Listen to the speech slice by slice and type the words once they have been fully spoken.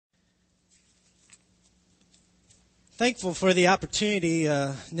Thankful for the opportunity.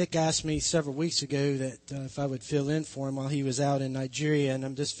 Nick asked me several weeks ago that if I would fill in for him while he was out in Nigeria, and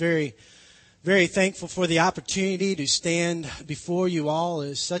I'm just very, very thankful for the opportunity to stand before you all.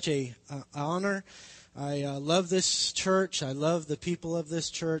 It's such a honor. I love this church. I love the people of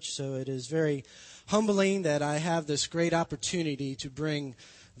this church, so it is very humbling that I have this great opportunity to bring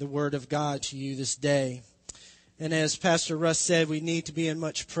the Word of God to you this day. And as Pastor Russ said, we need to be in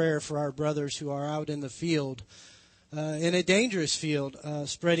much prayer for our brothers who are out in the field, in a dangerous field,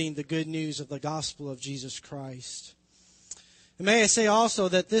 spreading the good news of the gospel of Jesus Christ. And may I say also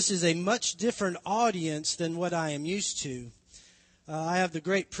that this is a much different audience than what I am used to. I have the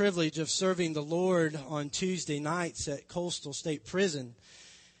great privilege of serving the Lord on Tuesday nights at Coastal State Prison.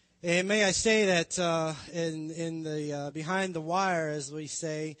 And may I say that in the behind the wire, as we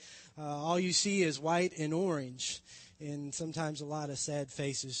say, all you see is white and orange, and sometimes a lot of sad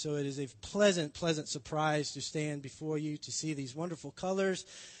faces. So it is a pleasant surprise to stand before you to see these wonderful colors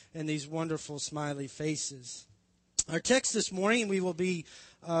and these wonderful smiley faces. Our text this morning we will be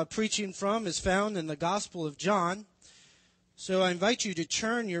preaching from is found in the Gospel of John. So I invite you to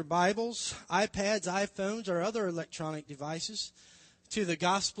turn your Bibles, iPads, iPhones, or other electronic devices to the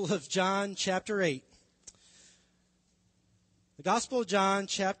Gospel of John, chapter 8. The Gospel of John,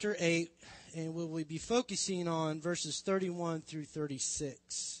 chapter 8, and we will be focusing on verses 31 through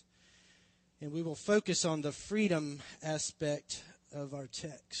 36. And we will focus on the freedom aspect of our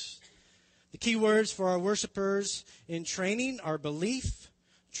text. The key words for our worshipers in training are belief,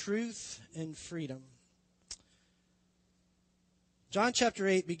 truth, and freedom. John chapter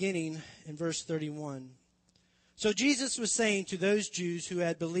 8, beginning in verse 31. So Jesus was saying to those Jews who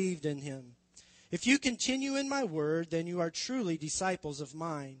had believed in him, "If you continue in my word, then you are truly disciples of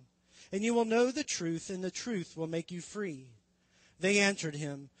mine, and you will know the truth, and the truth will make you free." They answered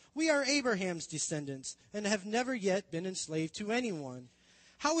him, "We are Abraham's descendants, and have never yet been enslaved to anyone.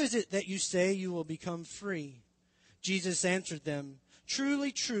 How is it that you say you will become free?" Jesus answered them,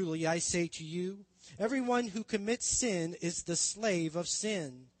 "Truly, truly, I say to you, everyone who commits sin is the slave of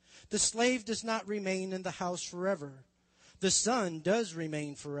sin. The slave does not remain in the house forever. The Son does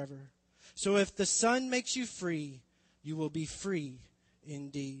remain forever. So if the Son makes you free, you will be free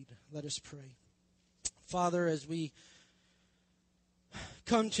indeed." Let us pray. Father, as we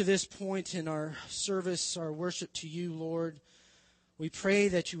come to this point in our service, our worship to you, Lord, we pray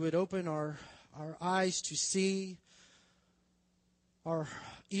that you would open our eyes to see, our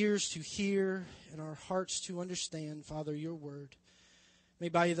ears to hear, and our hearts to understand, Father, your word. May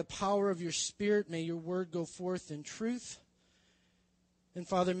by the power of your Spirit, may your word go forth in truth. And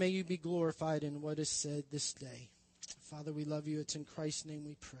Father, may you be glorified in what is said this day. Father, we love you. It's in Christ's name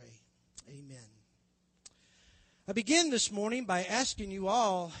we pray. Amen. I begin this morning by asking you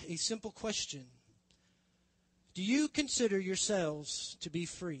all a simple question. Do you consider yourselves to be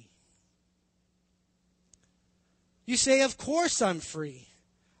free? You say, "Of course I'm free.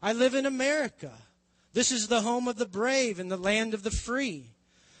 I live in America. This is the home of the brave and the land of the free.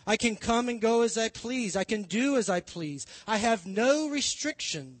 I can come and go as I please. I can do as I please. I have no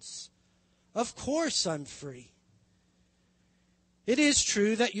restrictions. Of course I'm free." It is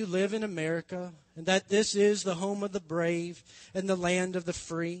true that you live in America and that this is the home of the brave and the land of the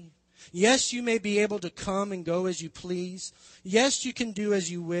free. Yes, you may be able to come and go as you please. Yes, you can do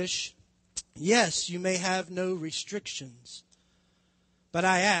as you wish. Yes, you may have no restrictions. But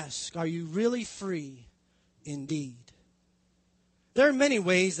I ask, are you really free indeed? There are many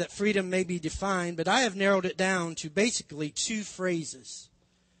ways that freedom may be defined, but I have narrowed it down to basically two phrases.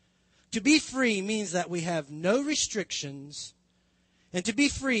 To be free means that we have no restrictions, and to be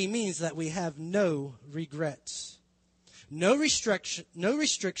free means that we have no regrets. No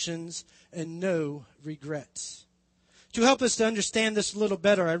restrictions and no regrets. To help us to understand this a little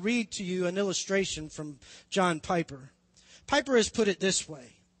better, I read to you an illustration from John Piper. Piper has put it this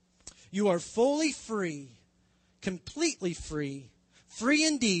way: "You are fully free, completely free, free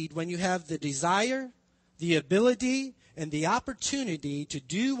indeed when you have the desire, the ability, and the opportunity to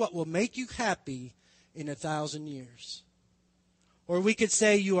do what will make you happy in 1,000 years. Or we could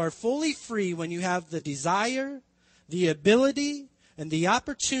say you are fully free when you have the desire, the ability, and the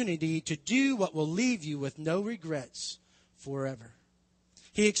opportunity to do what will leave you with no regrets forever."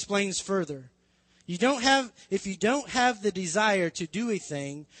 He explains further. If you don't have the desire to do a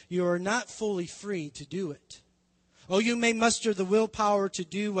thing, you are not fully free to do it. Oh, you may muster the willpower to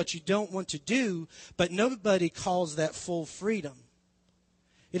do what you don't want to do, but nobody calls that full freedom.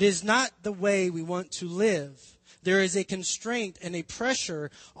 It is not the way we want to live. There is a constraint and a pressure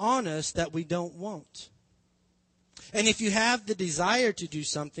on us that we don't want. And if you have the desire to do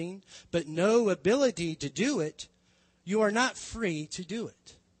something, but no ability to do it, you are not free to do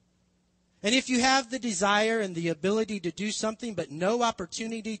it. And if you have the desire and the ability to do something but no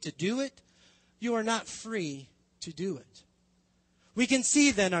opportunity to do it, you are not free to do it. We can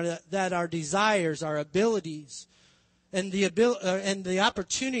see then that our desires, our abilities, and the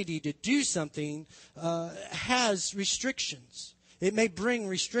opportunity to do something has restrictions. It may bring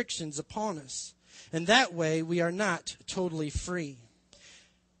restrictions upon us. And that way we are not totally free.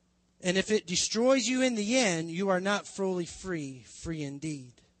 And if it destroys you in the end, you are not fully free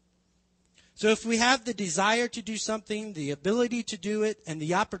indeed. So if we have the desire to do something, the ability to do it, and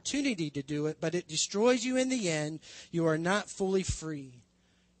the opportunity to do it, but it destroys you in the end, you are not fully free.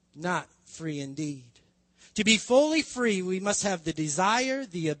 Not free indeed. To be fully free, we must have the desire,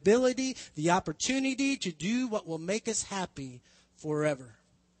 the ability, the opportunity to do what will make us happy forever.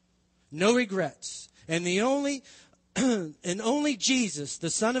 No regrets. And only Jesus, the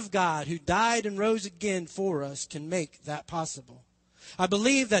Son of God, who died and rose again for us, can make that possible. I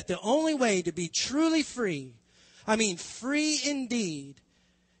believe that the only way to be truly free, free indeed,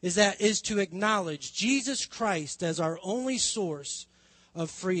 is to acknowledge Jesus Christ as our only source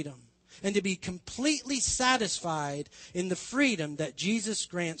of freedom, and to be completely satisfied in the freedom that Jesus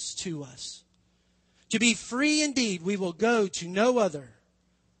grants to us. To be free indeed, we will go to no other,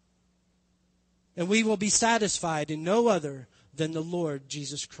 and we will be satisfied in no other than the Lord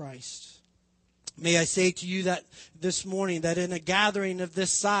Jesus Christ. May I say to you that this morning, that in a gathering of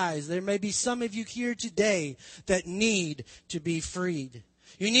this size, there may be some of you here today that need to be freed.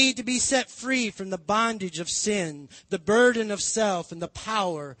 You need to be set free from the bondage of sin, the burden of self, and the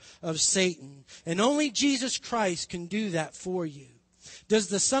power of Satan. And only Jesus Christ can do that for you. Does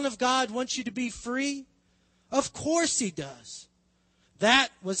the Son of God want you to be free? Of course He does. That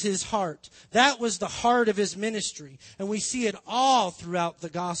was His heart. That was the heart of His ministry. And we see it all throughout the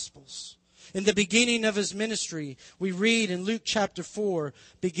Gospels. In the beginning of His ministry, we read in Luke chapter 4,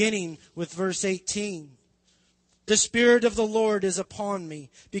 beginning with verse 18. The Spirit of the Lord is upon me,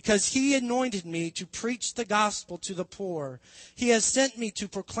 because He anointed me to preach the gospel to the poor. He has sent me to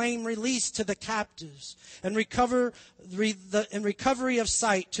proclaim release to the captives and recovery of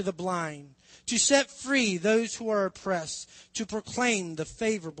sight to the blind, to set free those who are oppressed, to proclaim the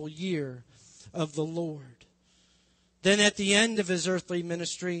favorable year of the Lord. Then at the end of His earthly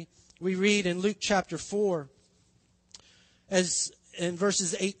ministry, we read in Luke chapter 4, as in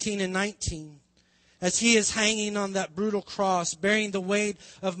verses 18 and 19, as He is hanging on that brutal cross, bearing the weight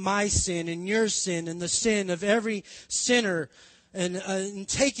of my sin and your sin and the sin of every sinner, and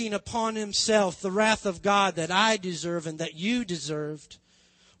taking upon Himself the wrath of God that I deserve and that you deserved.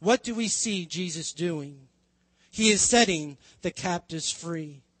 What do we see Jesus doing? He is setting the captives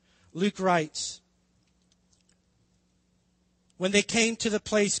free. Luke writes, when they came to the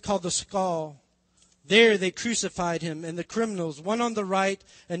place called the Skull, there they crucified Him and the criminals, one on the right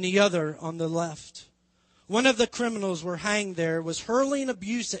and the other on the left. One of the criminals were hanged there was hurling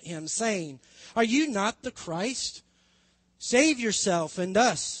abuse at Him, saying, "Are you not the Christ? Save yourself and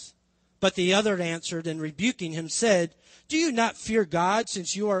us." But the other answered and rebuking Him said, "Do you not fear God,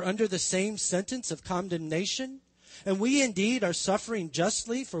 since you are under the same sentence of condemnation? And we indeed are suffering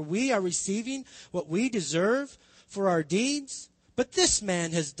justly, for we are receiving what we deserve for our deeds. But this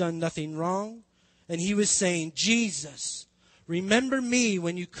man has done nothing wrong." And He was saying, "Jesus, remember me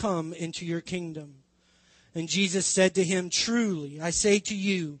when you come into your kingdom." And Jesus said to him, "Truly, I say to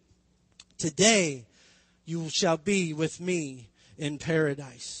you, today you shall be with me in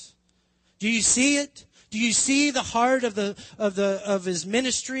paradise." Do you see it? Do you see the heart of His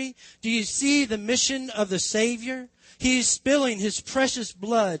ministry? Do you see the mission of the Savior? He is spilling His precious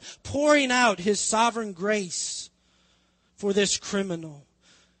blood, pouring out His sovereign grace for this criminal.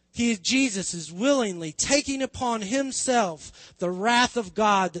 Jesus is willingly taking upon Himself the wrath of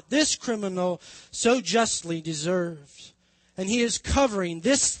God that this criminal so justly deserved. And He is covering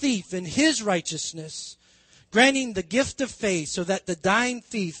this thief in His righteousness, granting the gift of faith so that the dying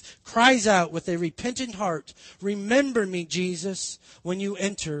thief cries out with a repentant heart, "Remember me, Jesus, when you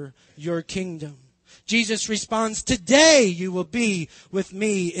enter your kingdom." Jesus responds, "Today you will be with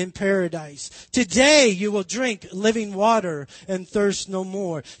me in paradise. Today you will drink living water and thirst no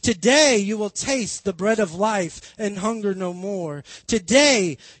more. Today you will taste the bread of life and hunger no more.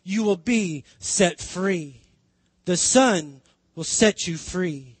 Today you will be set free. The Son will set you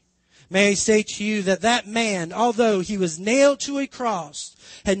free." May I say to you that man, although he was nailed to a cross,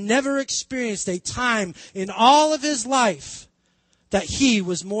 had never experienced a time in all of his life that he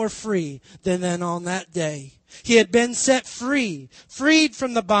was more free than on that day. He had been set free, freed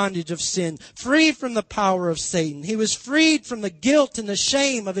from the bondage of sin, free from the power of Satan. He was freed from the guilt and the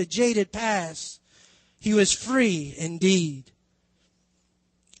shame of a jaded past. He was free indeed.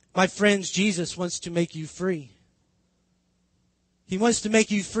 My friends, Jesus wants to make you free. He wants to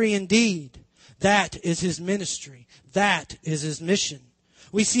make you free indeed. That is His ministry. That is His mission.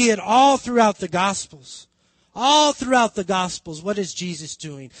 We see it all throughout the Gospels. All throughout the Gospels, what is Jesus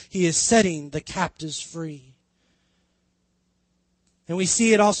doing? He is setting the captives free. And we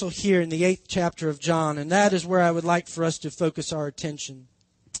see it also here in the 8th chapter of John, and that is where I would like for us to focus our attention.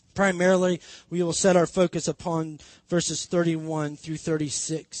 Primarily, we will set our focus upon verses 31 through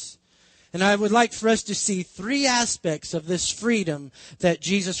 36. And I would like for us to see 3 aspects of this freedom that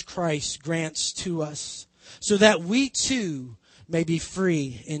Jesus Christ grants to us, so that we too may be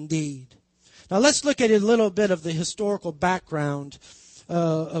free indeed. Now let's look at a little bit of the historical background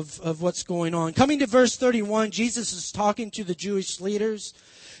of what's going on. Coming to verse 31, Jesus is talking to the Jewish leaders.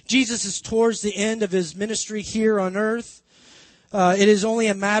 Jesus is towards the end of His ministry here on earth. It is only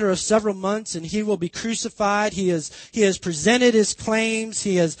a matter of several months and He will be crucified. He has presented His claims.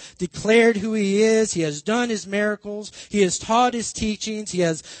 He has declared who He is. He has done His miracles. He has taught His teachings.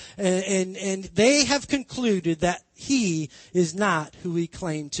 And they have concluded that He is not who He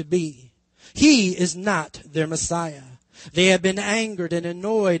claimed to be. He is not their Messiah. They have been angered and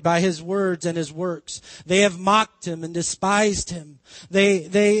annoyed by His words and His works. They have mocked Him and despised Him.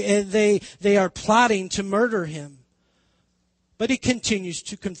 They are plotting to murder Him. But He continues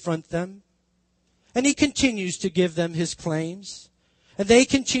to confront them. And He continues to give them His claims. And they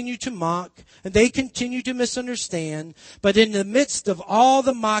continue to mock. And they continue to misunderstand. But in the midst of all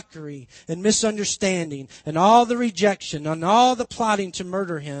the mockery and misunderstanding and all the rejection and all the plotting to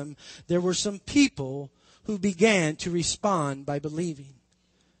murder Him, there were some people who began to respond by believing.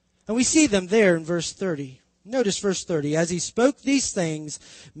 And we see them there in verse 30. Notice verse 30. As He spoke these things,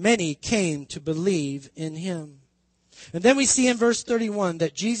 many came to believe in Him. And then we see in verse 31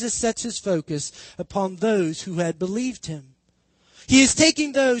 that Jesus sets His focus upon those who had believed Him. He is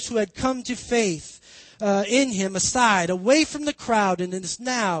taking those who had come to faith in Him aside, away from the crowd, and is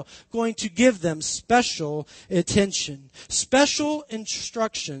now going to give them special attention, special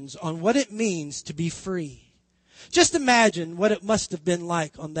instructions on what it means to be free. Just imagine what it must have been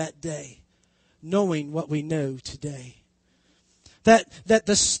like on that day, knowing what we know today. That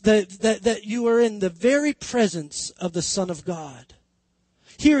you are in the very presence of the Son of God,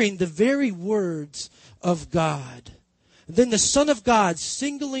 hearing the very words of God. And then the Son of God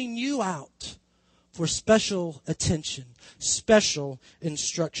singling you out for special attention, special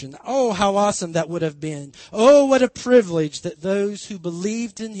instruction. Oh, how awesome that would have been. Oh, what a privilege that those who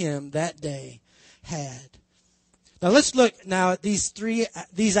believed in Him that day had. Now let's look now at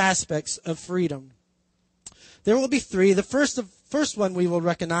these aspects of freedom. There will be 3. The first one we will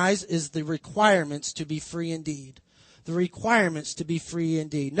recognize is the requirements to be free indeed. The requirements to be free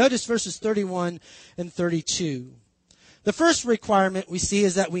indeed. Notice verses 31 and 32. The first requirement we see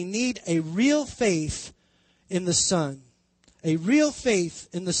is that we need a real faith in the Son. A real faith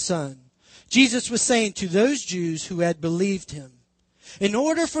in the Son. Jesus was saying to those Jews who had believed Him, in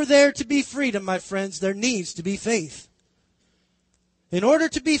order for there to be freedom, my friends, there needs to be faith. In order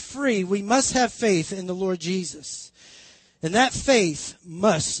to be free, we must have faith in the Lord Jesus. And that faith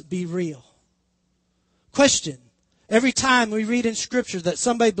must be real. Question. Every time we read in Scripture that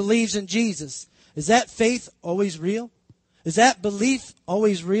somebody believes in Jesus, is that faith always real? Is that belief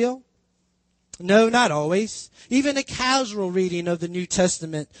always real? No, not always. Even a casual reading of the New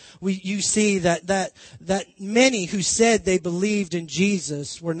Testament, you see that many who said they believed in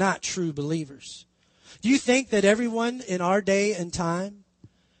Jesus were not true believers. Do you think that everyone in our day and time,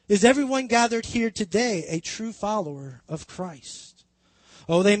 is everyone gathered here today a true follower of Christ?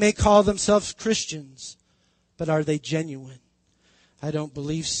 Oh, they may call themselves Christians, but are they genuine? I don't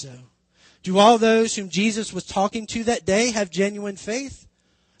believe so. Do all those whom Jesus was talking to that day have genuine faith?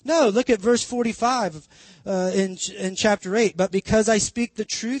 No, look at verse 45 in chapter 8. But because I speak the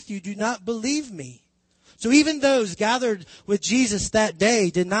truth, you do not believe me. So even those gathered with Jesus that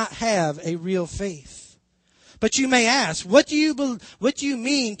day did not have a real faith. But you may ask, what do you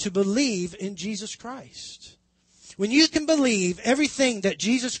mean to believe in Jesus Christ? When you can believe everything that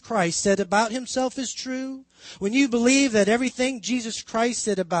Jesus Christ said about Himself is true, when you believe that everything Jesus Christ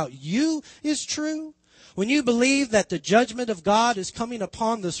said about you is true, when you believe that the judgment of God is coming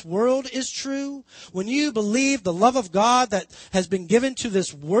upon this world is true, when you believe the love of God that has been given to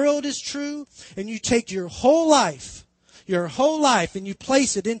this world is true, and you take your whole life, and you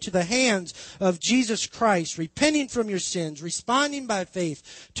place it into the hands of Jesus Christ, repenting from your sins, responding by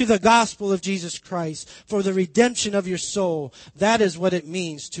faith to the gospel of Jesus Christ for the redemption of your soul, that is what it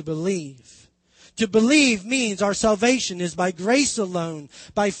means to believe. To believe means our salvation is by grace alone,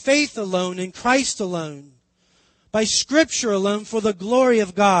 by faith alone, in Christ alone, by Scripture alone, for the glory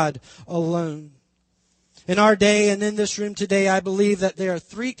of God alone. In our day and in this room today, I believe that there are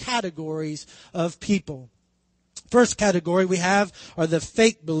three categories of people. First category we have are the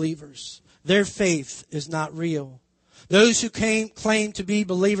fake believers. Their faith is not real. Those who claim to be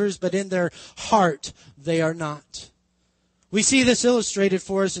believers, but in their heart they are not. We see this illustrated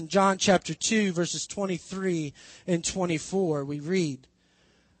for us in John chapter 2, verses 23 and 24. We read,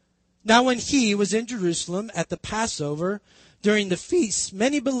 "Now when he was in Jerusalem at the Passover, during the feast,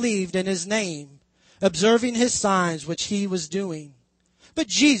 many believed in his name, observing his signs which he was doing. But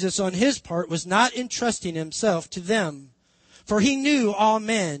Jesus on his part was not entrusting himself to them, for he knew all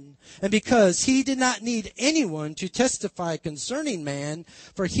men, and because he did not need anyone to testify concerning man,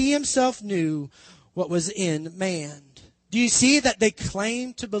 for he himself knew what was in man." Do you see that they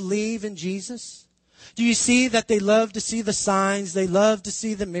claim to believe in Jesus? Do you see that they love to see the signs, they love to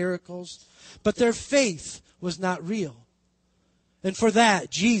see the miracles, but their faith was not real? And for that,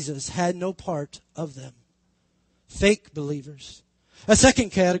 Jesus had no part of them. Fake believers. A second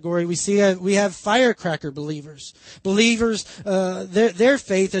category we have firecracker believers. Believers, their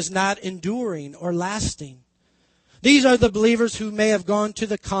faith is not enduring or lasting. These are the believers who may have gone to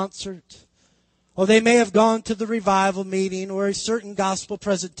the concert, or they may have gone to the revival meeting or a certain gospel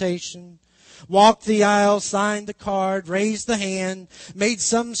presentation, walked the aisle, signed the card, raised the hand, made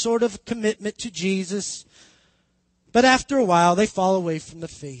some sort of commitment to Jesus. But after a while, they fall away from the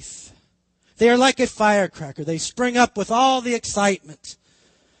faith. They are like a firecracker. They spring up with all the excitement.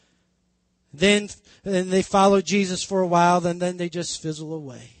 Then they follow Jesus for a while, and then they just fizzle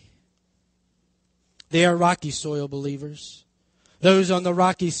away. They are rocky soil believers. Those on the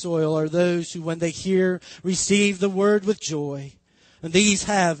rocky soil are those who, when they hear, receive the word with joy. And these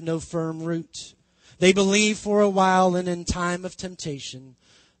have no firm root. They believe for a while, and in time of temptation,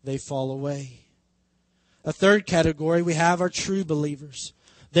 they fall away. A third category we have are true believers.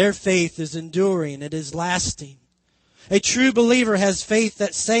 Their faith is enduring. It is lasting. A true believer has faith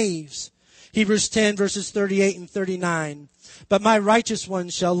that saves. Hebrews 10 verses 38 and 39. "But my righteous one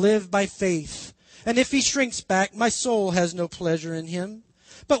shall live by faith. And if he shrinks back, my soul has no pleasure in him.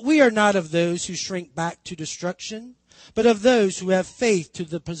 But we are not of those who shrink back to destruction, but of those who have faith to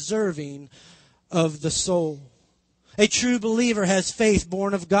the preserving of the soul." A true believer has faith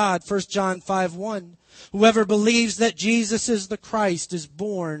born of God. 1 John 5:1. "Whoever believes that Jesus is the Christ is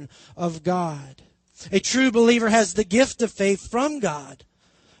born of God." A true believer has the gift of faith from God.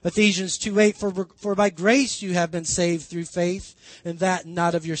 Ephesians 2:8, for by grace you have been saved through faith, and that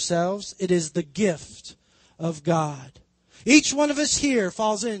not of yourselves. It is the gift of God. Each one of us here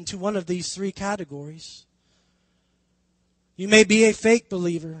falls into one of these three categories. You may be a fake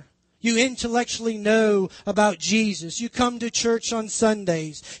believer. You intellectually know about Jesus. You come to church on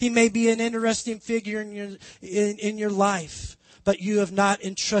Sundays. He may be an interesting figure in your life, but you have not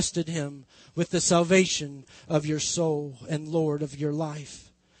entrusted him with the salvation of your soul and Lord of your life.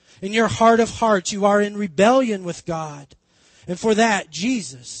 In your heart of hearts, you are in rebellion with God. And for that,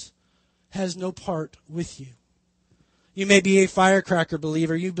 Jesus has no part with you. You may be a firecracker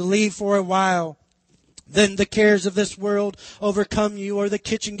believer. You believe for a while. Then the cares of this world overcome you, or the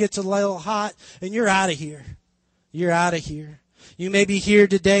kitchen gets a little hot, and you're out of here. You're out of here. You may be here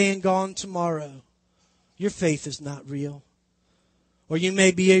today and gone tomorrow. Your faith is not real. Or you may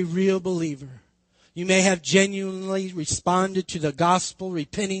be a real believer. You may have genuinely responded to the gospel,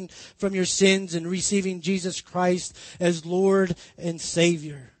 repenting from your sins and receiving Jesus Christ as Lord and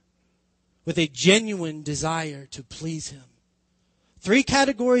Savior with a genuine desire to please him. Three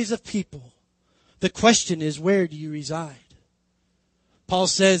categories of people. The question is, where do you reside? Paul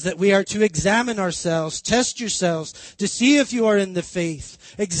says that we are to examine ourselves, test yourselves to see if you are in the faith.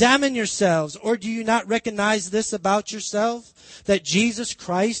 Examine yourselves. Or do you not recognize this about yourself, that Jesus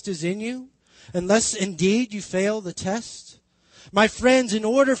Christ is in you? Unless indeed you fail the test. My friends, in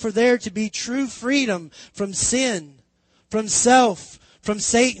order for there to be true freedom from sin, from self, from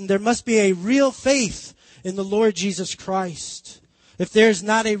Satan, there must be a real faith in the Lord Jesus Christ. If there's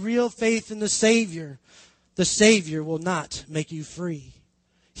not a real faith in the Savior will not make you free.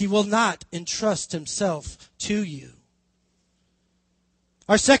 He will not entrust himself to you.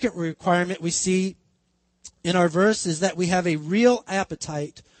 Our second requirement we see in our verse is that we have a real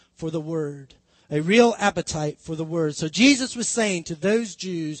appetite for the Word. A real appetite for the Word. So Jesus was saying to those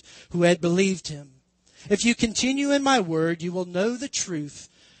Jews who had believed him, if you continue in my word, you will know the truth,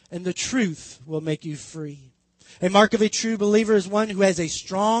 and the truth will make you free. A mark of a true believer is one who has a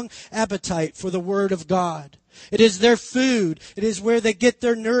strong appetite for the Word of God. It is their food. It is where they get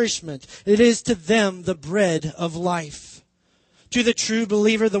their nourishment. It is to them the bread of life. To the true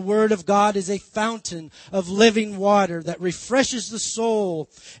believer, the Word of God is a fountain of living water that refreshes the soul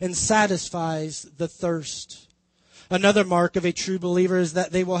and satisfies the thirst. Another mark of a true believer is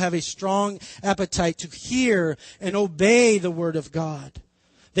that they will have a strong appetite to hear and obey the Word of God.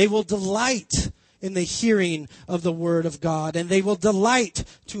 They will delight in the hearing of the Word of God, and they will delight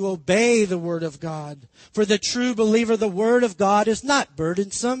to obey the Word of God. For the true believer, the Word of God is not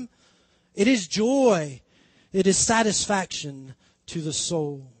burdensome. It is joy. It is satisfaction to the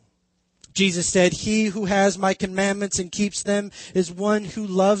soul. Jesus said, "He who has my commandments and keeps them is one who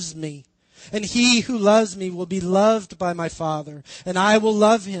loves me. And he who loves me will be loved by my Father. And I will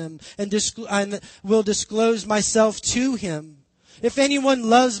love him and will disclose myself to him. If anyone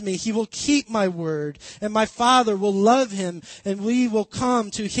loves me, he will keep my word, and my Father will love him, and we will come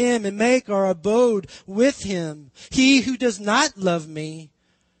to him and make our abode with him. He who does not love me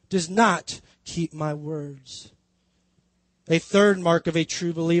does not keep my words." A third mark of a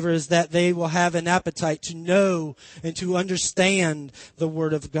true believer is that they will have an appetite to know and to understand the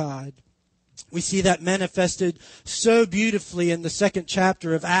Word of God. We see that manifested so beautifully in the 2nd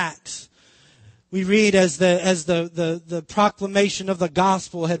chapter of Acts. We read as the proclamation of the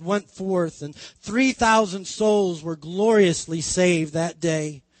gospel had went forth, and 3,000 souls were gloriously saved that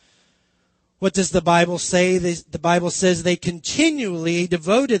day. What does the Bible say? The Bible says they continually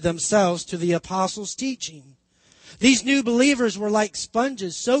devoted themselves to the apostles' teaching. These new believers were like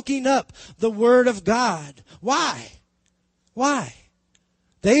sponges soaking up the Word of God. Why? Why?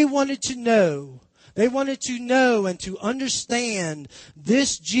 They wanted to know. They wanted to know and to understand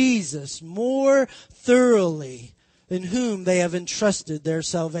this Jesus more thoroughly, in whom they have entrusted their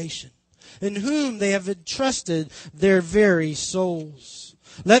salvation, in whom they have entrusted their very souls.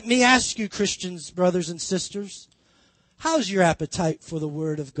 Let me ask you, Christians, brothers and sisters, how's your appetite for the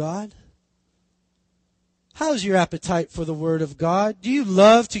Word of God? How's your appetite for the Word of God? Do you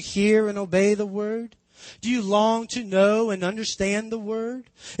love to hear and obey the Word? Do you long to know and understand the Word?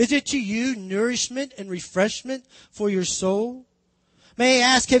 Is it to you nourishment and refreshment for your soul? May I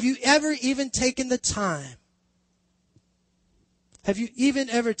ask, have you ever even taken the time? Have you even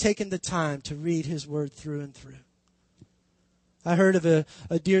ever taken the time to read His Word through and through? I heard of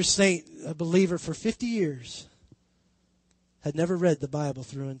a dear saint, a believer for 50 years, had never read the Bible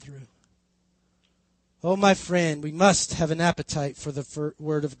through and through. Oh, my friend, we must have an appetite for the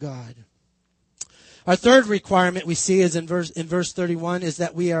Word of God. Our third requirement we see is in verse 31 is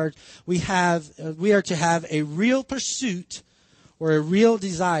that we are to have a real pursuit or a real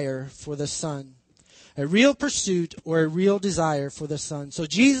desire for the Son. A real pursuit or a real desire for the Son. So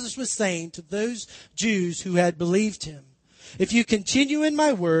Jesus was saying to those Jews who had believed Him, "If you continue in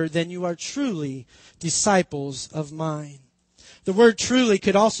my word, then you are truly disciples of mine." The word truly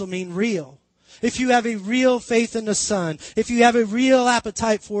could also mean real. If you have a real faith in the Son, if you have a real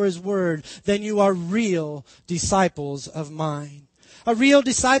appetite for His Word, then you are real disciples of mine. A real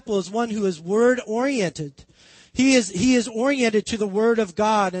disciple is one who is Word-oriented. He is oriented to the Word of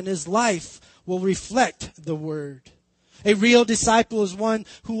God, and his life will reflect the Word. A real disciple is one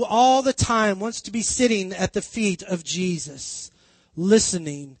who all the time wants to be sitting at the feet of Jesus,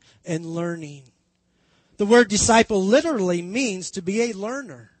 listening and learning. The word disciple literally means to be a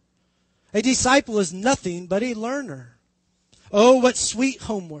learner. A disciple is nothing but a learner. Oh, what sweet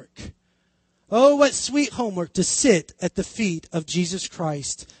homework. Oh, what sweet homework to sit at the feet of Jesus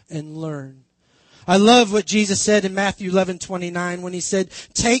Christ and learn. I love what Jesus said in Matthew 11:29 when He said,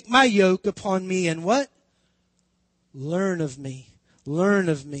 "Take my yoke upon me and" what? "Learn of me. Learn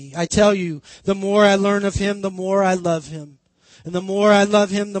of me." I tell you, the more I learn of Him, the more I love Him. And the more I love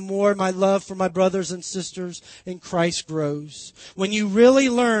Him, the more my love for my brothers and sisters in Christ grows. When you really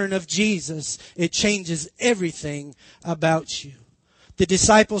learn of Jesus, it changes everything about you. The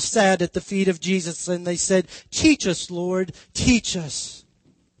disciples sat at the feet of Jesus and they said, "Teach us, Lord, teach us."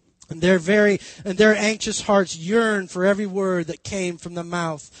 And their anxious hearts yearned for every word that came from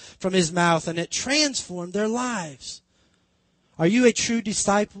His mouth, and it transformed their lives. Are you a true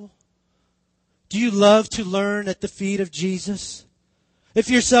disciple? Do you love to learn at the feet of Jesus? If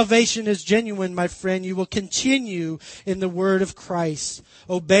your salvation is genuine, my friend, you will continue in the Word of Christ,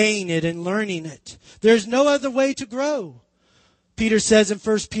 obeying it and learning it. There's no other way to grow. Peter says in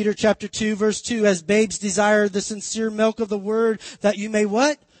 1 Peter chapter 2, verse 2, "As babes desire the sincere milk of the Word, that you may"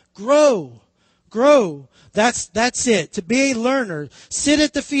 what? Grow. Grow. That's it. To be a learner. Sit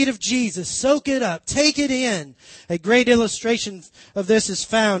at the feet of Jesus. Soak it up. Take it in. A great illustration of this is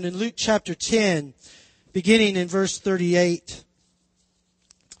found in Luke chapter 10, beginning in verse 38.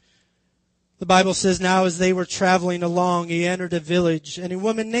 The Bible says, now as they were traveling along, he entered a village, and a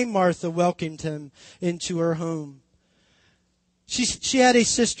woman named Martha welcomed him into her home. She had a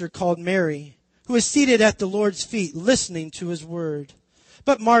sister called Mary, who was seated at the Lord's feet, listening to his word.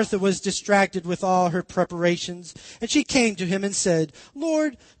 But Martha was distracted with all her preparations, and she came to him and said,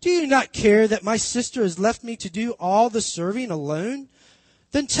 Lord, do you not care that my sister has left me to do all the serving alone?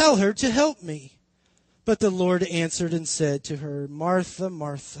 Then tell her to help me. But the Lord answered and said to her, Martha,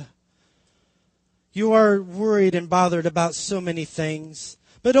 Martha, you are worried and bothered about so many things,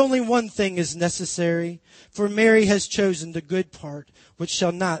 but only one thing is necessary. For Mary has chosen the good part, which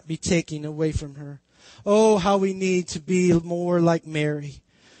shall not be taken away from her. Oh, how we need to be more like Mary,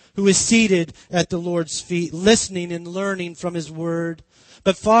 who is seated at the Lord's feet, listening and learning from his word.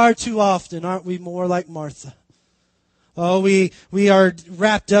 But far too often, aren't we more like Martha? Oh, we are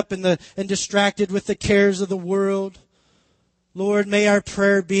wrapped up and distracted with the cares of the world. Lord, may our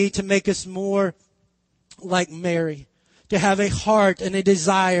prayer be to make us more like Mary, to have a heart and a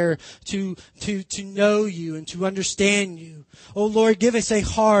desire to know you and to understand you. Oh Lord, give us a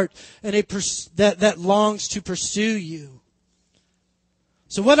heart and that longs to pursue you.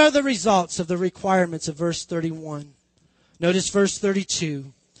 So what are the results of the requirements of verse 31? Notice verse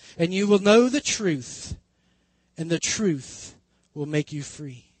 32. And you will know the truth, and the truth will make you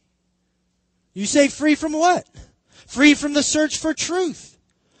free. You say free from what? Free from the search for truth.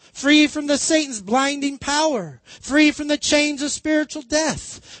 Free from the Satan's blinding power. Free from the chains of spiritual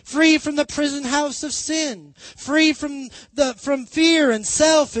death. Free from the prison house of sin. Free from fear and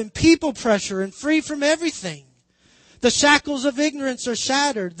self and people pressure, and free from everything. The shackles of ignorance are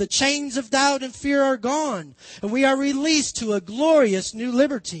shattered. The chains of doubt and fear are gone. And we are released to a glorious new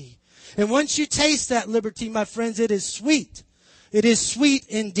liberty. And once you taste that liberty, my friends, it is sweet. It is sweet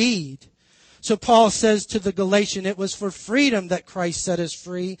indeed. So Paul says to the Galatians, it was for freedom that Christ set us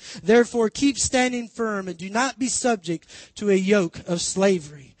free. Therefore, keep standing firm and do not be subject to a yoke of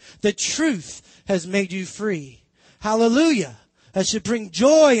slavery. The truth has made you free. Hallelujah. That should bring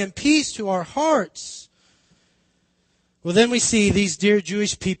joy and peace to our hearts. Well, then we see these dear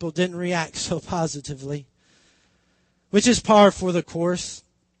Jewish people didn't react so positively, which is par for the course.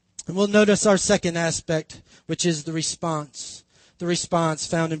 And we'll notice our second aspect, which is the response. The response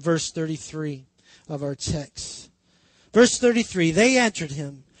found in verse 33 of our text. Verse 33, they answered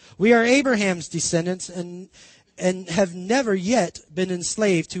him, we are Abraham's descendants and have never yet been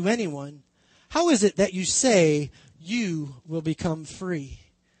enslaved to anyone. How is it that you say you will become free?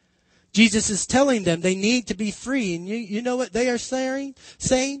 Jesus is telling them they need to be free. And you know what they are saying?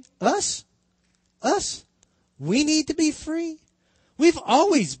 Us? We need to be free? We've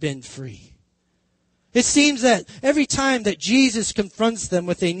always been free. It seems that every time that Jesus confronts them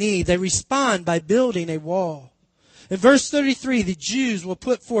with a need, they respond by building a wall. In verse 33, the Jews will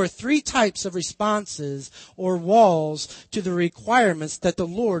put forth three types of responses or walls to the requirements that the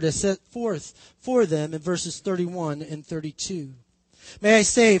Lord has set forth for them in verses 31 and 32. May I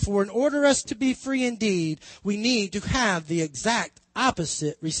say, for in order us to be free indeed, we need to have the exact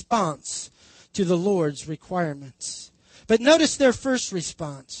opposite response to the Lord's requirements. But notice their first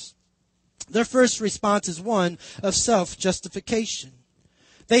response. Their first response is one of self-justification.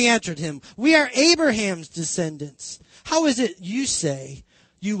 They answered him, we are Abraham's descendants. How is it you say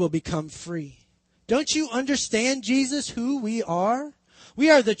you will become free? Don't you understand, Jesus, who we are? We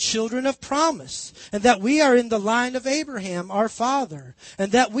are the children of promise, and that we are in the line of Abraham, our father,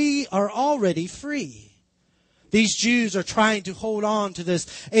 and that we are already free. These Jews are trying to hold on to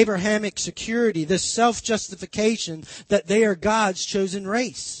this Abrahamic security, this self-justification that they are God's chosen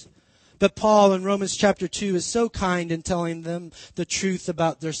race. But Paul in Romans chapter 2 is so kind in telling them the truth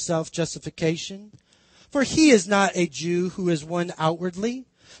about their self-justification. For he is not a Jew who is one outwardly,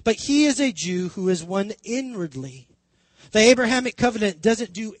 but he is a Jew who is one inwardly. The Abrahamic covenant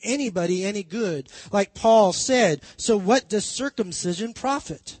doesn't do anybody any good, like Paul said. So what does circumcision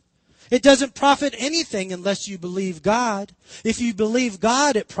profit? It doesn't profit anything unless you believe God. If you believe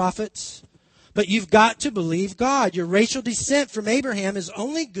God, it profits. But you've got to believe God. Your racial descent from Abraham is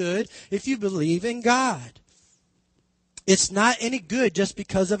only good if you believe in God. It's not any good just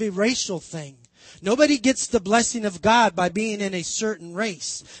because of a racial thing. Nobody gets the blessing of God by being in a certain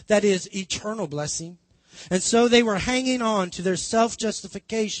race. That is eternal blessing. And so they were hanging on to their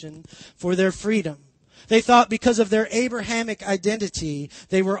self-justification for their freedom. They thought because of their Abrahamic identity,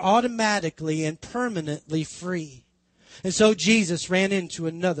 they were automatically and permanently free. And so Jesus ran into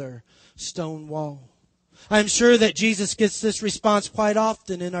another stone wall. I'm sure that Jesus gets this response quite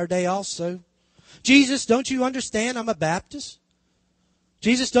often in our day also. Jesus, don't you understand I'm a Baptist?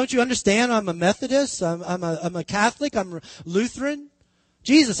 Jesus, don't you understand I'm a Methodist? I'm a Catholic. I'm Lutheran.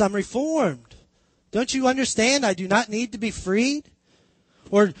 Jesus, I'm reformed. Don't you understand I do not need to be freed?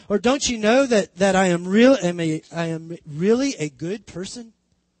 Or don't you know that I am really a good person?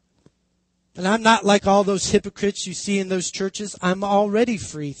 And I'm not like all those hypocrites you see in those churches. I'm already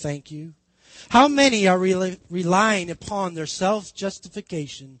free, thank you. How many are relying upon their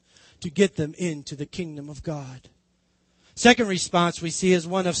self-justification to get them into the kingdom of God? Second response we see is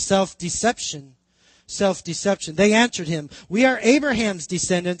one of self-deception. Self-deception. They answered him, "We are Abraham's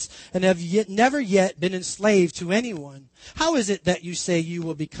descendants and have never yet been enslaved to anyone. How is it that you say you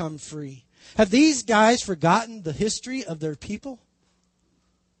will become free?" Have these guys forgotten the history of their people?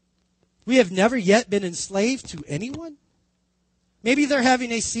 We have never yet been enslaved to anyone? Maybe they're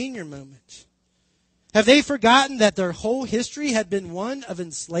having a senior moment. Have they forgotten that their whole history had been one of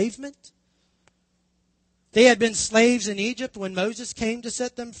enslavement? They had been slaves in Egypt when Moses came to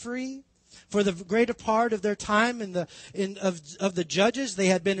set them free. For the greater part of their time of the judges, they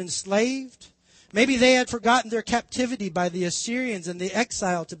had been enslaved. Maybe they had forgotten their captivity by the Assyrians and the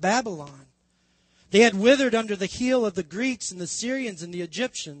exile to Babylon. They had withered under the heel of the Greeks and the Syrians and the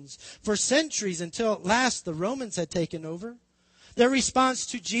Egyptians for centuries until at last the Romans had taken over. Their response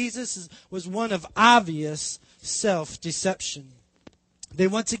to Jesus was one of obvious self-deception. They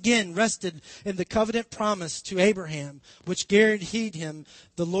once again rested in the covenant promise to Abraham, which guaranteed him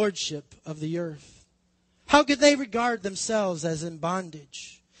the lordship of the earth. How could they regard themselves as in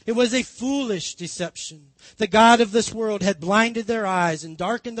bondage? It was a foolish deception. The God of this world had blinded their eyes and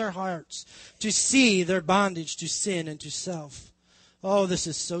darkened their hearts to see their bondage to sin and to self. Oh, this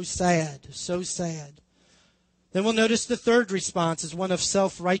is so sad, so sad. Then we'll notice the third response is one of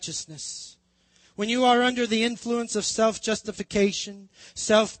self-righteousness. When you are under the influence of self-justification,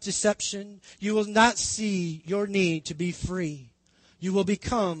 self-deception, you will not see your need to be free. You will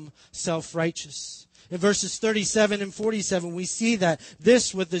become self-righteous. In verses 37 and 47, we see that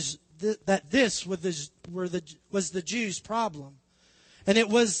this was the Jews' problem. And it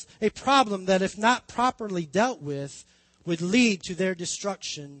was a problem that, if not properly dealt with, would lead to their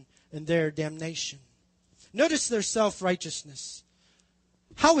destruction and their damnation. Notice their self-righteousness.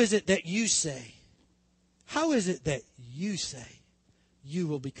 How is it that you say you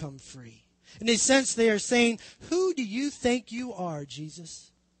will become free? In a sense, they are saying, who do you think you are,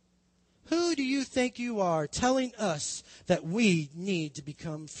 Jesus? Who do you think you are telling us that we need to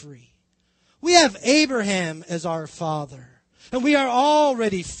become free? We have Abraham as our father, and we are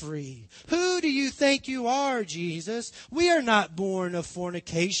already free. Who do you think you are, Jesus? We are not born of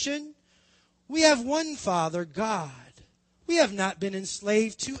fornication. We have one Father, God. We have not been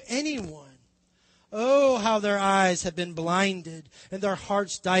enslaved to anyone. Oh, how their eyes have been blinded and their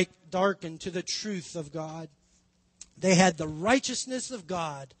hearts darkened to the truth of God. They had the righteousness of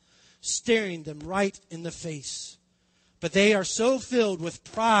God staring them right in the face. But they are so filled with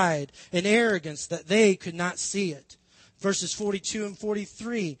pride and arrogance that they could not see it. Verses 42 and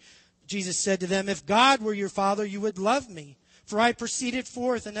 43, Jesus said to them, "If God were your Father, you would love me. For I proceeded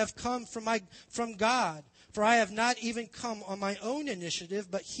forth and have come from God. For I have not even come on my own initiative,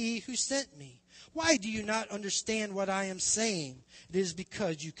 but He who sent me. Why do you not understand what I am saying? It is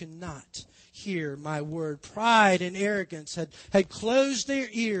because you cannot hear my word." Pride and arrogance had closed their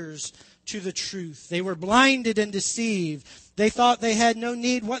ears to the truth. They were blinded and deceived. They thought they had no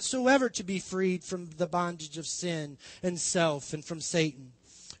need whatsoever to be freed from the bondage of sin and self and from Satan.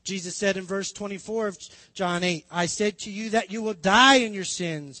 Jesus said in verse 24 of John 8, "I said to you that you will die in your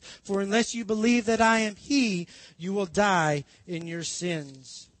sins, for unless you believe that I am He, you will die in your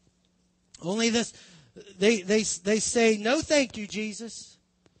sins." Only this, they say, "No thank you, Jesus.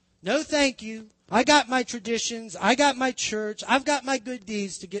 No thank you. I got my traditions. I got my church. I've got my good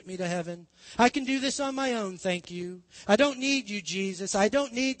deeds to get me to heaven. I can do this on my own, thank you. I don't need you, Jesus. I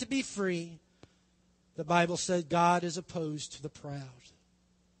don't need to be free." The Bible said God is opposed to the proud,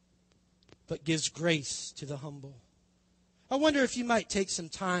 but gives grace to the humble. I wonder if you might take some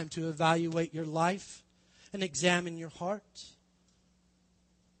time to evaluate your life and examine your heart.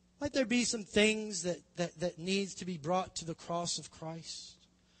 Might there be some things that needs to be brought to the cross of Christ?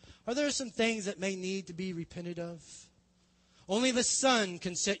 Are there some things that may need to be repented of? Only the Son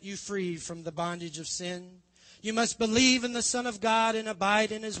can set you free from the bondage of sin. You must believe in the Son of God and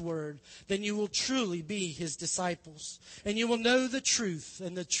abide in His Word. Then you will truly be His disciples. And you will know the truth,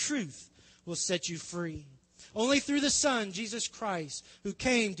 and the truth will set you free. Only through the Son, Jesus Christ, who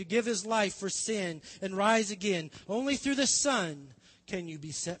came to give His life for sin and rise again, only through the Son can you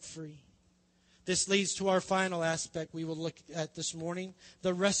be set free. This leads to our final aspect we will look at this morning,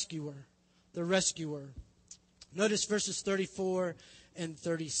 the rescuer. The rescuer. Notice verses 34 and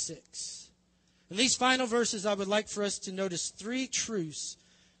 36. In these final verses, I would like for us to notice three truths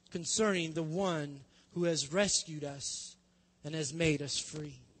concerning the one who has rescued us and has made us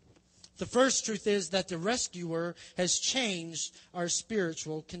free. The first truth is that the rescuer has changed our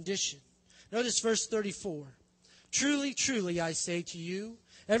spiritual condition. Notice verse 34. Truly, truly, I say to you,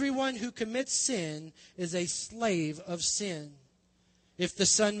 everyone who commits sin is a slave of sin. If the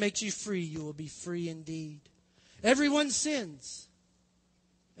Son makes you free, you will be free indeed. Everyone sins.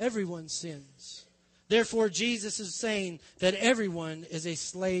 Everyone sins. Therefore, Jesus is saying that everyone is a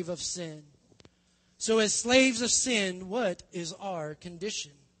slave of sin. So as slaves of sin, what is our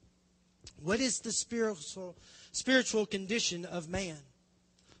condition? What is the spiritual condition of man?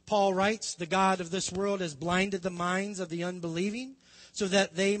 Paul writes, the God of this world has blinded the minds of the unbelieving so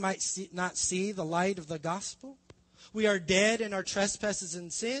that they might not see the light of the gospel. We are dead in our trespasses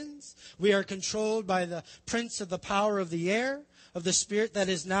and sins. We are controlled by the prince of the power of the air, of the spirit that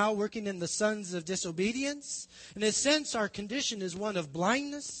is now working in the sons of disobedience. In a sense, our condition is one of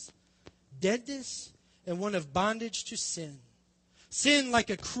blindness, deadness, and one of bondage to sin. Sin, like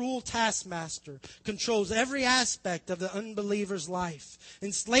a cruel taskmaster, controls every aspect of the unbeliever's life,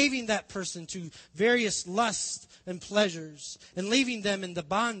 enslaving that person to various lusts and pleasures, and leaving them in the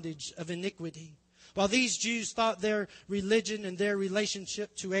bondage of iniquity. While these Jews thought their religion and their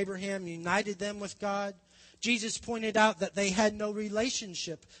relationship to Abraham united them with God, Jesus pointed out that they had no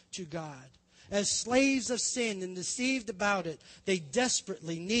relationship to God. As slaves of sin and deceived about it, they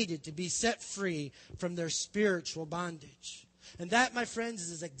desperately needed to be set free from their spiritual bondage. And that, my friends,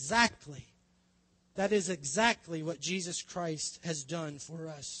 is exactly what Jesus Christ has done for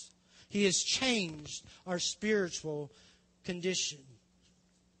us. He has changed our spiritual condition.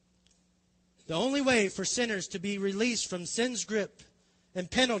 The only way for sinners to be released from sin's grip and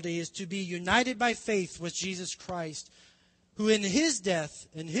penalty is to be united by faith with Jesus Christ, who in His death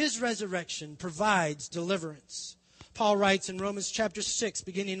and His resurrection provides deliverance. Paul writes in Romans chapter 6,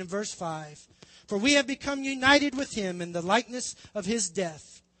 beginning in verse 5, "For we have become united with Him in the likeness of His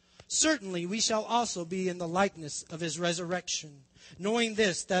death. Certainly we shall also be in the likeness of His resurrection, knowing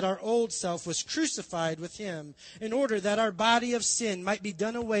this, that our old self was crucified with Him, in order that our body of sin might be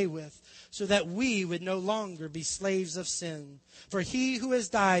done away with, so that we would no longer be slaves of sin. For He who has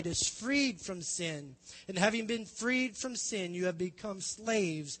died is freed from sin, and having been freed from sin, you have become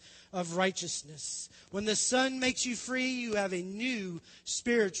slaves of righteousness. When the Son makes you free, you have a new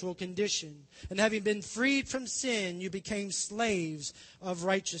spiritual condition. And having been freed from sin, you became slaves of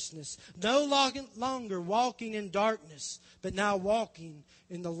righteousness. No longer walking in darkness, but now walking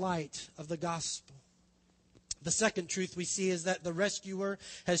in the light of the gospel." The second truth we see is that the rescuer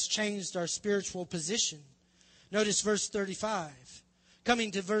has changed our spiritual position. Notice verse 35. Coming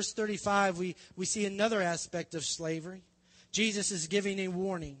to verse 35, we see another aspect of slavery. Jesus is giving a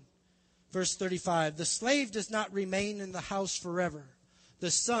warning. Verse 35, "The slave does not remain in the house forever.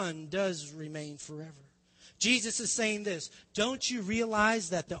 The son does remain forever." Jesus is saying this: don't you realize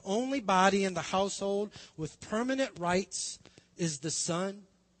that the only body in the household with permanent rights is the son,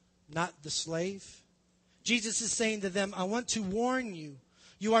 not the slave? Jesus is saying to them, I want to warn you.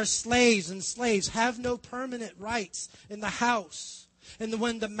 You are slaves, and slaves have no permanent rights in the house. And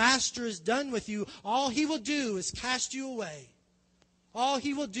when the master is done with you, all he will do is cast you away. All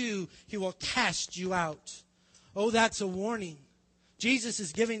he will do, he will cast you out. Oh, that's a warning. Jesus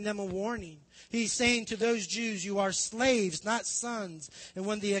is giving them a warning. He's saying to those Jews, you are slaves, not sons. And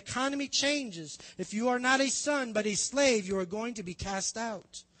when the economy changes, if you are not a son but a slave, you are going to be cast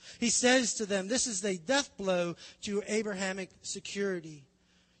out. He says to them, this is a death blow to Abrahamic security.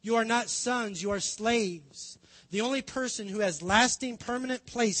 You are not sons, you are slaves. The only person who has lasting permanent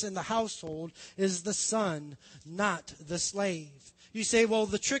place in the household is the son, not the slave. You say, well,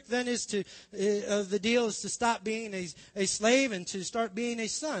 the trick then is the deal is to stop being a slave and to start being a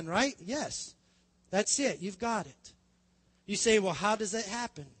son, right? Yes, that's it. You've got it. You say, well, how does that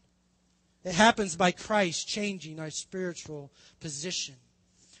happen? It happens by Christ changing our spiritual position,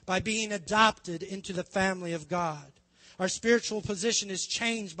 by being adopted into the family of God. Our spiritual position is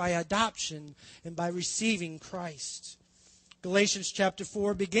changed by adoption and by receiving Christ. Galatians chapter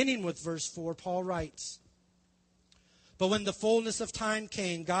 4, beginning with verse 4, Paul writes, "But when the fullness of time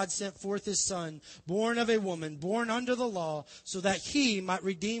came, God sent forth His Son, born of a woman, born under the law, so that He might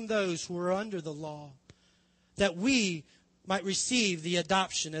redeem those who were under the law, that we might receive the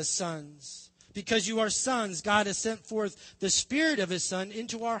adoption as sons. Because you are sons, God has sent forth the Spirit of His Son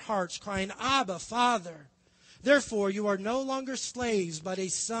into our hearts, crying, Abba, Father. Therefore you are no longer slaves, but a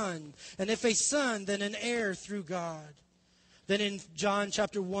son. And if a son, then an heir through God." Then in John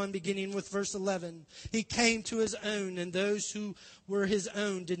chapter 1, beginning with verse 11, "He came to His own, and those who were His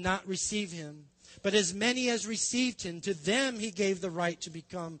own did not receive Him. But as many as received him, to them he gave the right to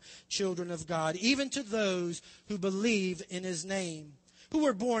become children of God, even to those who believe in his name, who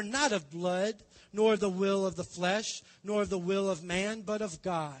were born not of blood, nor of the will of the flesh, nor of the will of man, but of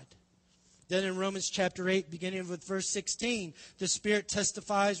God. Then in Romans chapter 8, beginning with verse 16, the Spirit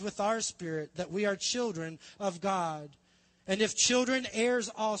testifies with our spirit that we are children of God. And if children, heirs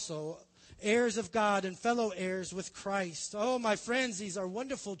also, heirs of God and fellow heirs with Christ. Oh, my friends, these are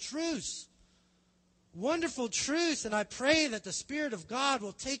wonderful truths. Wonderful truths. And I pray that the Spirit of God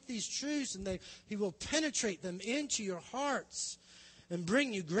will take these truths and he will penetrate them into your hearts and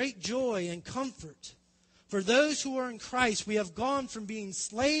bring you great joy and comfort. For those who are in Christ, we have gone from being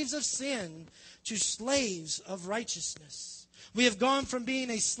slaves of sin to slaves of righteousness. We have gone from being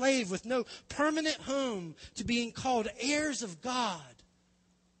a slave with no permanent home to being called heirs of God,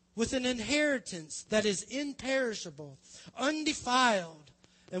 with an inheritance that is imperishable, undefiled,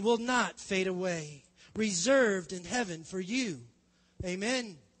 and will not fade away, reserved in heaven for you.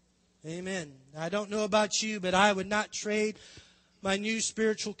 Amen. Amen. I don't know about you, but I would not trade my new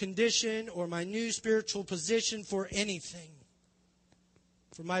spiritual condition or my new spiritual position for anything.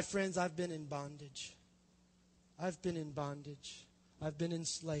 For my friends, I've been in bondage. I've been in bondage. I've been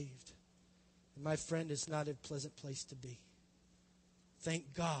enslaved. And my friend, it's not a pleasant place to be.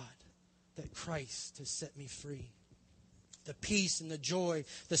 Thank God that Christ has set me free. The peace and the joy,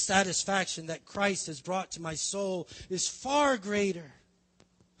 the satisfaction that Christ has brought to my soul is far greater,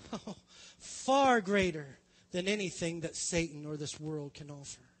 far greater than anything that Satan or this world can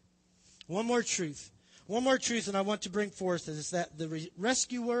offer. One more truth, and I want to bring forth is that the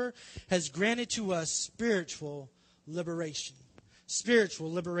rescuer has granted to us spiritual liberation.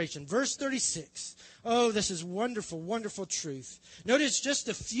 Spiritual liberation. Verse 36. Oh, this is wonderful, wonderful truth. Notice just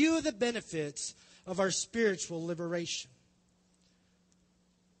a few of the benefits of our spiritual liberation.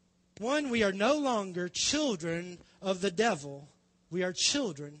 One, we are no longer children of the devil. We are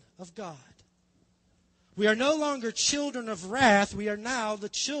children of God. We are no longer children of wrath. We are now the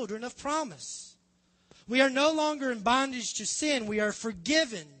children of promise. We are no longer in bondage to sin. We are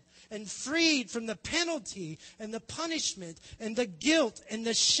forgiven and freed from the penalty and the punishment and the guilt and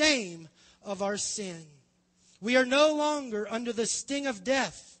the shame of our sin. We are no longer under the sting of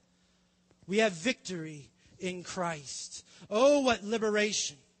death. We have victory in Christ. Oh, what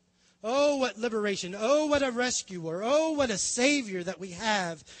liberation. Oh, what liberation. Oh, what a rescuer. Oh, what a Savior that we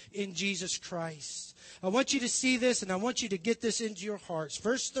have in Jesus Christ. I want you to see this, and I want you to get this into your hearts.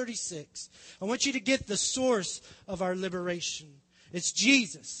 Verse 36. I want you to get the source of our liberation. It's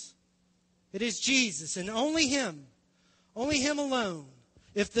Jesus. It is Jesus, and only Him alone.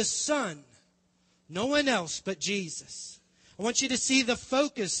 If the Son, no one else but Jesus. I want you to see the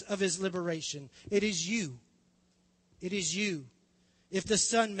focus of His liberation. It is you. It is you. If the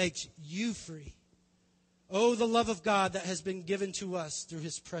Son makes you free. Oh, the love of God that has been given to us through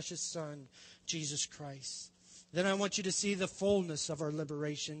His precious Son, Jesus Christ. Then I want you to see the fullness of our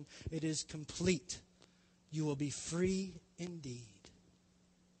liberation. It is complete. You will be free indeed.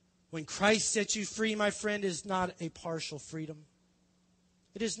 When Christ sets you free, my friend, is not a partial freedom.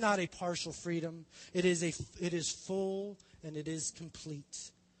 It is not a partial freedom. It is full and it is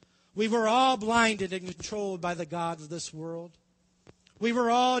complete. We were all blinded and controlled by the god of this world. We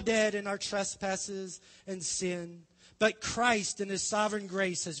were all dead in our trespasses and sin. But Christ in His sovereign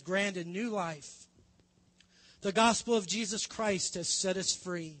grace has granted new life. The gospel of Jesus Christ has set us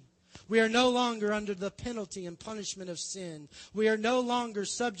free. We are no longer under the penalty and punishment of sin. We are no longer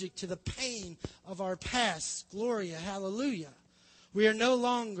subject to the pain of our past. Gloria, hallelujah. We are no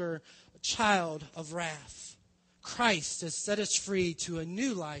longer a child of wrath. Christ has set us free to a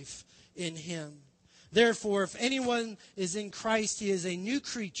new life in Him. Therefore, if anyone is in Christ, he is a new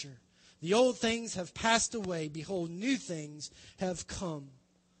creature. The old things have passed away. Behold, new things have come.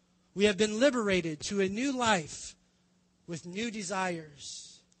 We have been liberated to a new life with new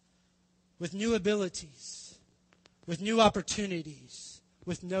desires, with new abilities, with new opportunities,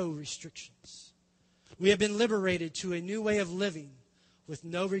 with no restrictions. We have been liberated to a new way of living with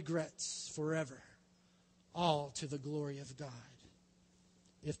no regrets forever, all to the glory of God.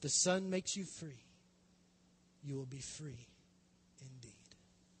 If the Son makes you free, you will be free indeed.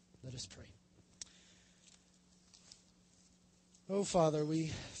 Let us pray. Oh, Father, we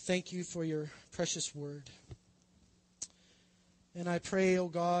thank you for your precious word. And I pray, oh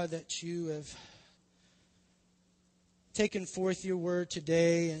God, that you have taken forth your word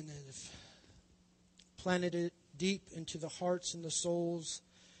today and have planted it deep into the hearts and the souls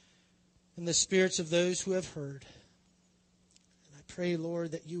and the spirits of those who have heard. And I pray,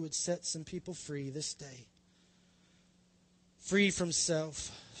 Lord, that you would set some people free this day. Free from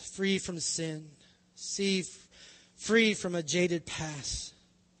self, free from sin, See, free from a jaded past,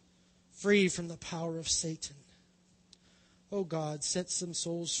 free from the power of Satan. Oh God, set some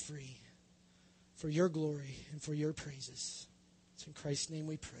souls free for your glory and for your praises. It's in Christ's name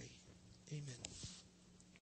we pray. Amen.